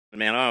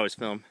Man, I always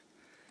film.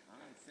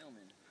 I'm filming.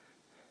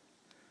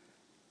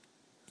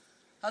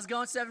 How's it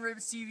going,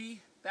 SRF-TV?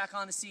 Back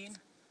on the scene,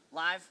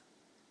 live.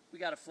 We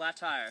got a flat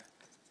tire.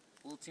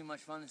 A little too much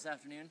fun this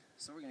afternoon,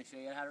 so we're going to show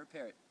you how to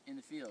repair it in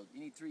the field. You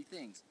need three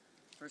things.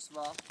 First of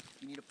all,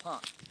 you need a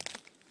pump.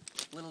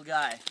 Little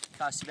guy,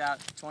 costs you about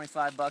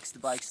 25 bucks at the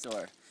bike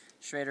store.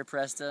 Schrader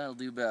Presta will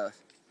do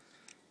both.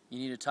 You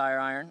need a tire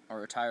iron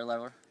or a tire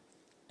leveler,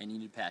 and you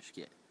need a patch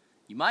kit.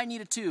 You might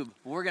need a tube,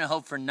 but we're going to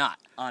hope for not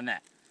on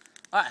that.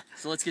 Alright,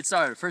 so let's get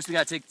started. First we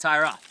got to take the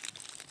tire off.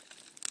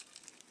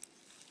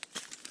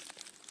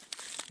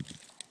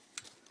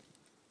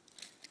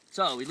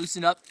 So we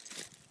loosened up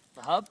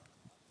the hub.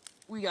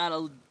 We got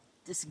to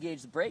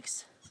disengage the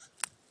brakes.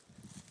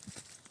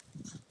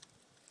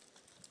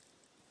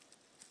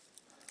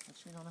 I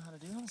sure don't know how to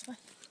do on this bike.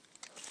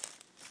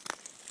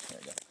 There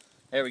we go.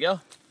 There we go.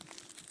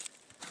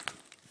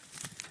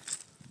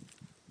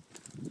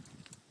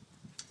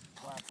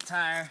 Pull out the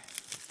tire.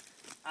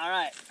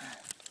 Alright.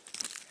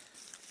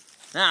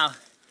 Now,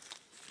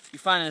 you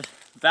find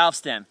a valve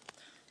stem.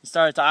 You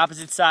start at the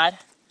opposite side.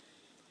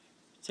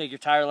 Take your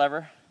tire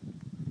lever.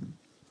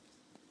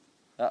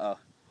 Uh-oh.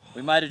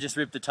 We might have just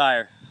ripped the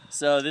tire.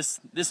 So this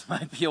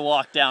might be a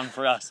walk down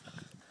for us.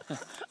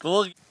 But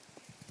we'll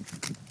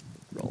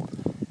rolling.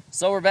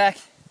 So we're back.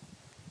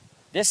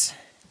 This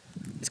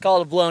is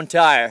called a blown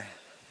tire.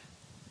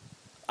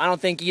 I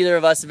don't think either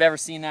of us have ever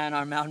seen that in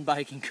our mountain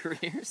biking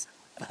careers.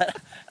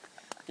 But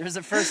there's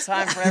a first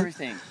time for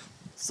everything.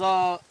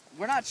 So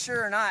we're not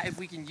sure or not if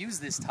we can use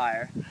this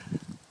tire.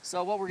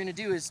 So what we're going to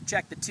do is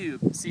check the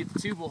tube, see if the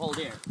tube will hold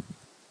air.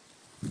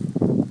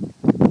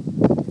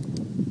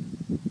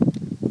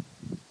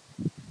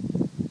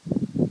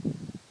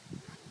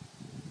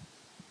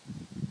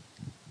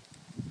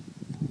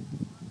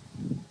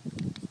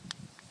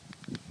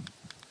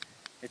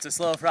 It's a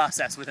slow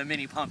process with a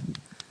mini pump.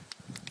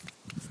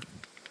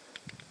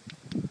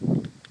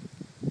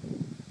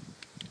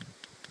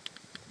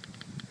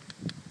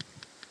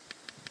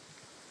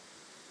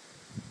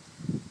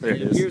 There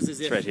it appears is. as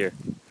It's if right here.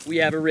 we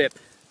have a rip.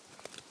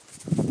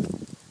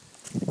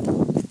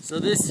 So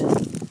this,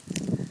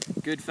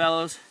 good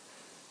fellows,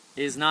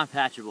 is not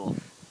patchable.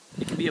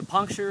 It can be a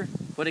puncture,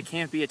 but it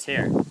can't be a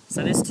tear.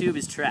 So this tube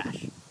is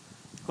trash.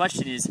 The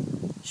question is,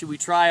 should we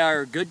try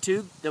our good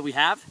tube that we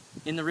have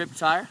in the ripped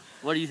tire?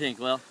 What do you think,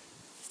 Will?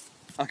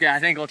 Okay, I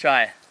think we'll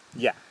try it.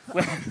 Yeah.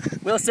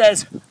 Will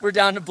says we're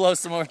down to blow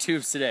some more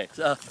tubes today.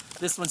 So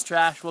this one's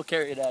trash, we'll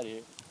carry it out of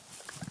here.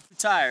 Two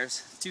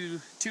tires,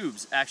 two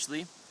tubes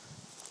actually.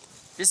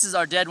 This is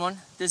our dead one,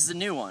 this is a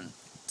new one.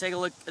 Take a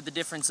look at the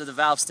difference of the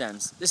valve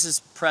stems. This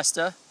is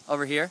Presta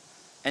over here,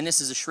 and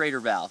this is a Schrader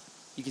valve.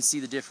 You can see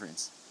the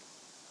difference.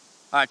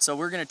 Alright, so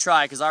we're going to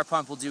try, because our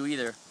pump will do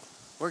either.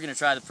 We're going to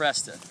try the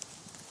Presta.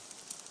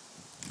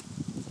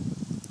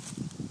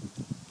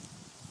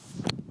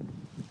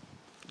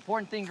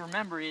 Important thing to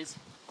remember is,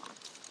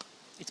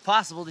 it's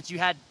possible that you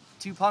had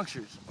two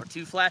punctures, or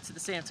two flats at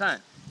the same time.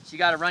 So you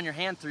got to run your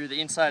hand through the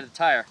inside of the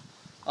tire,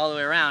 all the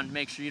way around, to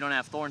make sure you don't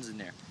have thorns in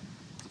there.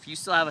 If you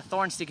still have a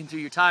thorn sticking through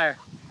your tire,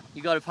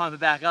 you go to pump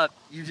it back up,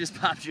 you just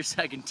popped your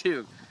second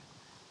tube.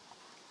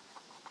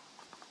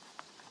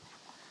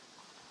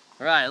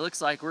 Alright, it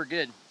looks like we're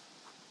good.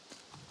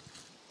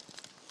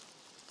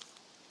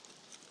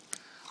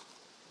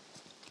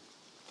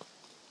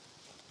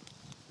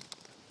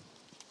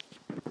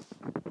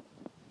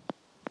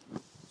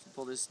 So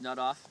pull this nut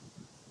off.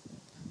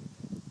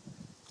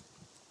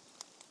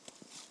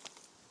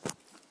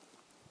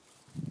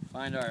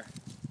 Find our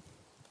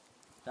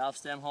valve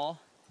stem hole.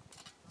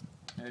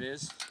 There it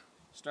is.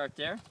 Start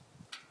there.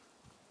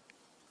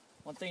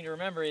 One thing to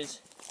remember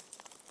is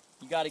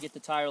you got to get the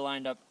tire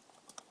lined up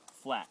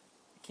flat.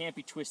 It can't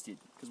be twisted,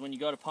 because when you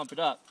go to pump it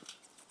up,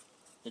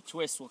 the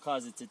twist will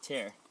cause it to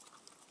tear.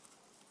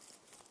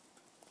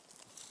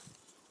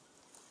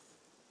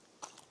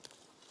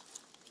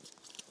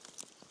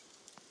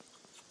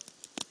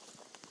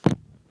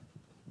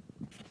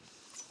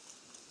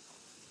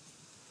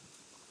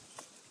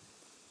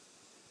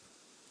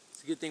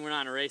 It's a good thing we're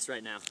not in a race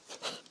right now.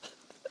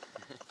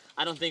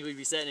 I don't think we'd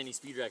be setting any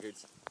speed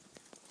records.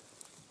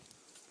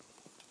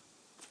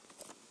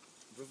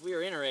 But if we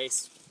were in a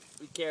race,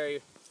 we'd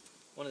carry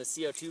one of the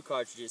CO2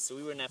 cartridges so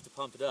we wouldn't have to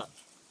pump it up.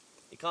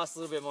 It costs a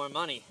little bit more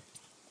money,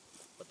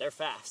 but they're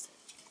fast.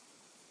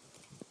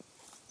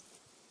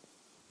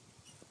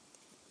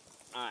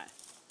 Alright,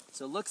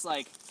 so it looks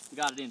like we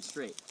got it in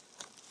straight.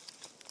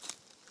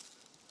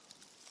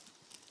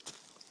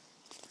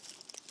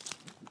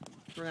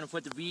 We're going to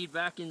put the bead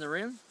back in the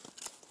rim.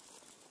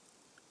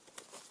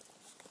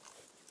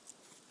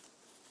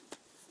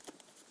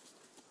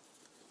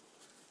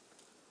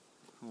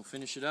 We'll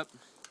finish it up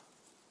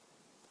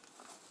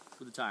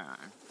with a tire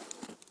iron.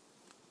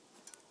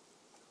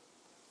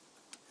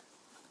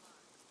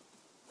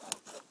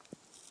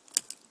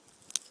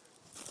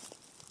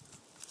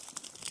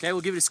 Okay,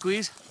 we'll give it a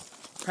squeeze.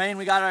 Praying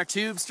we got our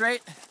tube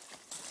straight.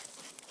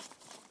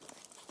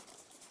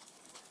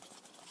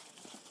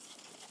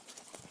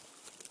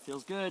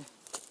 Feels good.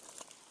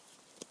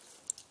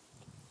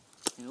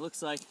 And it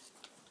looks like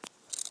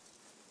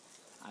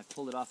I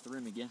pulled it off the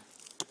rim again.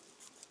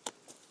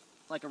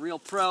 Like a real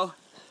pro. You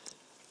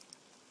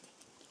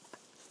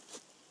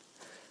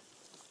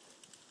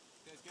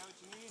guys got what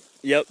you need?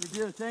 Yep. We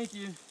do, thank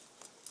you.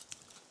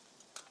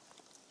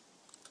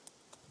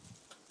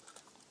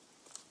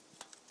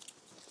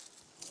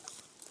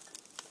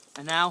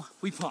 And now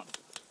we pump.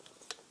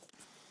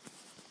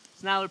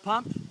 So now they're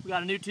pumped, we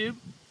got a new tube,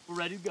 we're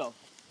ready to go.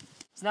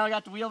 So now I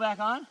got the wheel back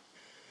on.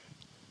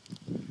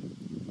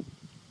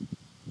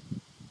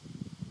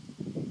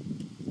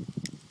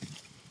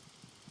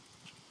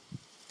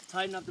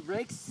 Tighten up the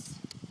brakes.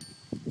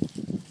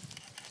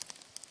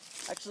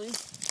 Actually,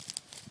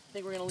 I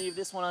think we're gonna leave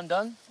this one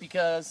undone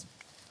because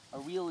our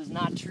wheel is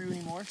not true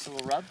anymore, so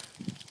we'll rub.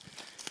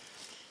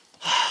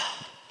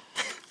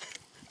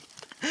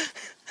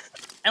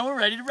 And we're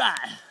ready to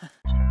ride.